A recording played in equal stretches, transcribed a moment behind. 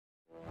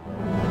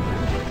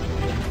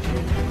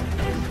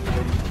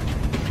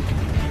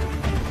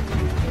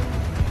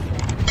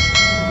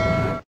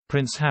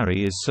Prince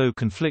Harry is so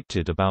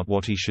conflicted about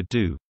what he should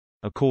do,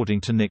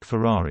 according to Nick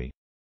Ferrari.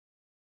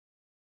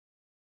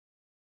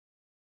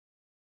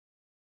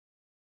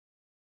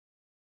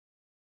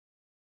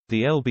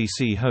 The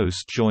LBC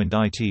host joined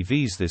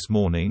ITV's This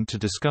Morning to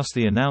discuss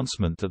the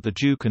announcement that the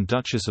Duke and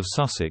Duchess of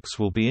Sussex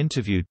will be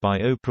interviewed by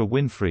Oprah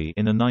Winfrey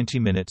in a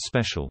 90-minute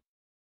special.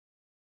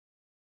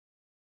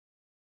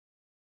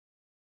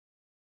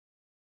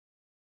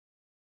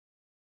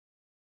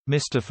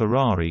 Mr.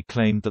 Ferrari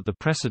claimed that the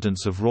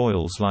precedents of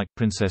royals like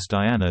Princess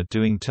Diana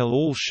doing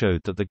tell-all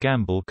showed that the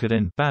gamble could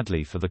end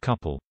badly for the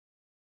couple.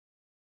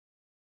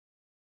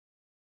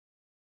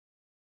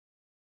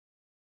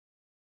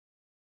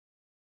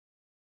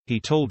 He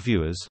told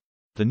viewers,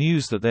 "The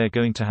news that they're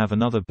going to have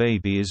another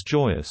baby is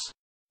joyous,"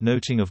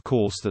 noting of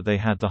course that they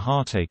had the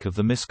heartache of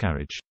the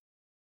miscarriage.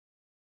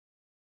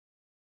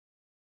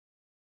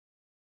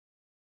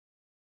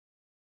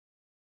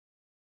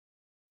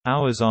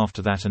 Hours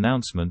after that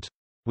announcement,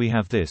 we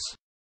have this.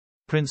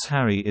 Prince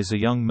Harry is a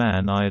young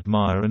man I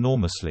admire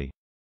enormously.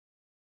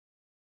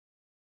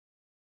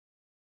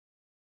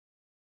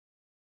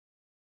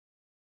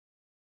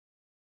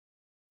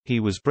 He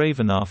was brave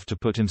enough to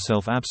put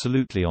himself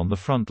absolutely on the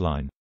front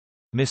line.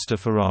 Mr.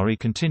 Ferrari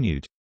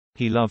continued.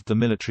 He loved the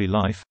military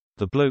life,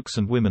 the blokes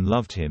and women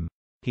loved him,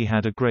 he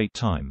had a great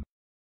time.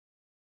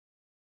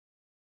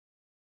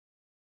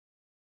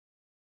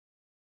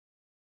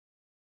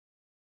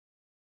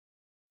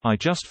 I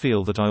just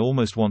feel that I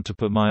almost want to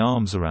put my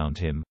arms around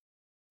him.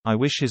 I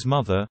wish his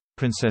mother,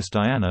 Princess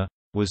Diana,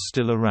 was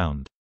still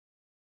around.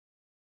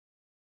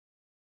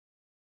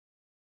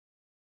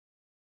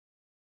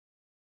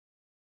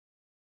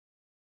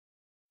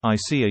 I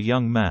see a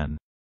young man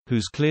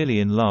who's clearly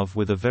in love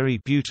with a very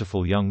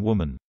beautiful young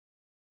woman.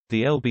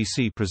 The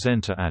LBC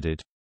presenter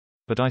added.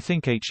 But I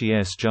think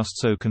he's just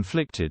so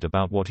conflicted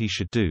about what he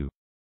should do.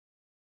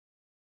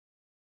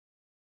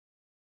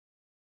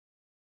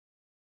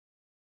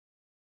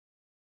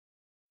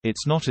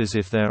 It's not as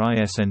if there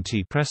isn't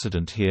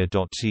precedent here.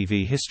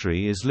 TV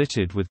history is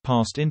littered with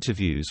past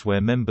interviews where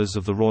members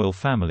of the royal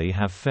family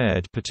have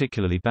fared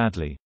particularly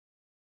badly.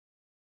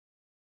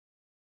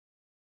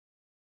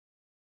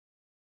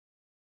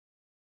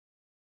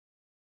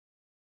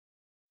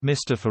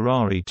 Mr.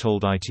 Ferrari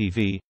told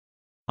ITV,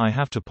 "I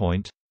have to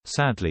point,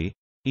 sadly,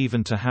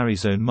 even to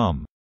Harry's own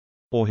mum,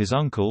 or his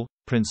uncle,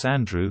 Prince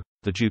Andrew,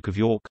 the Duke of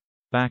York,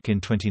 back in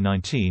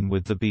 2019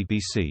 with the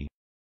BBC.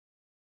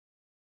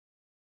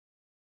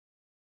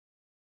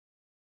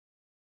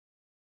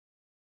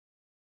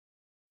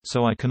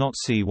 So I cannot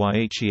see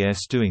why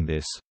he's doing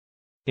this.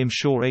 I'm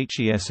sure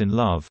he's in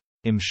love,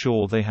 I'm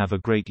sure they have a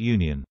great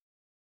union.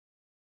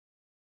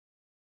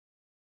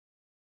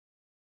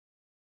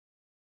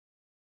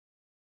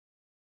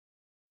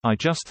 I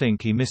just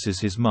think he misses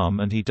his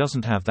mum and he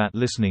doesn't have that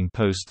listening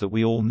post that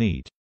we all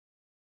need."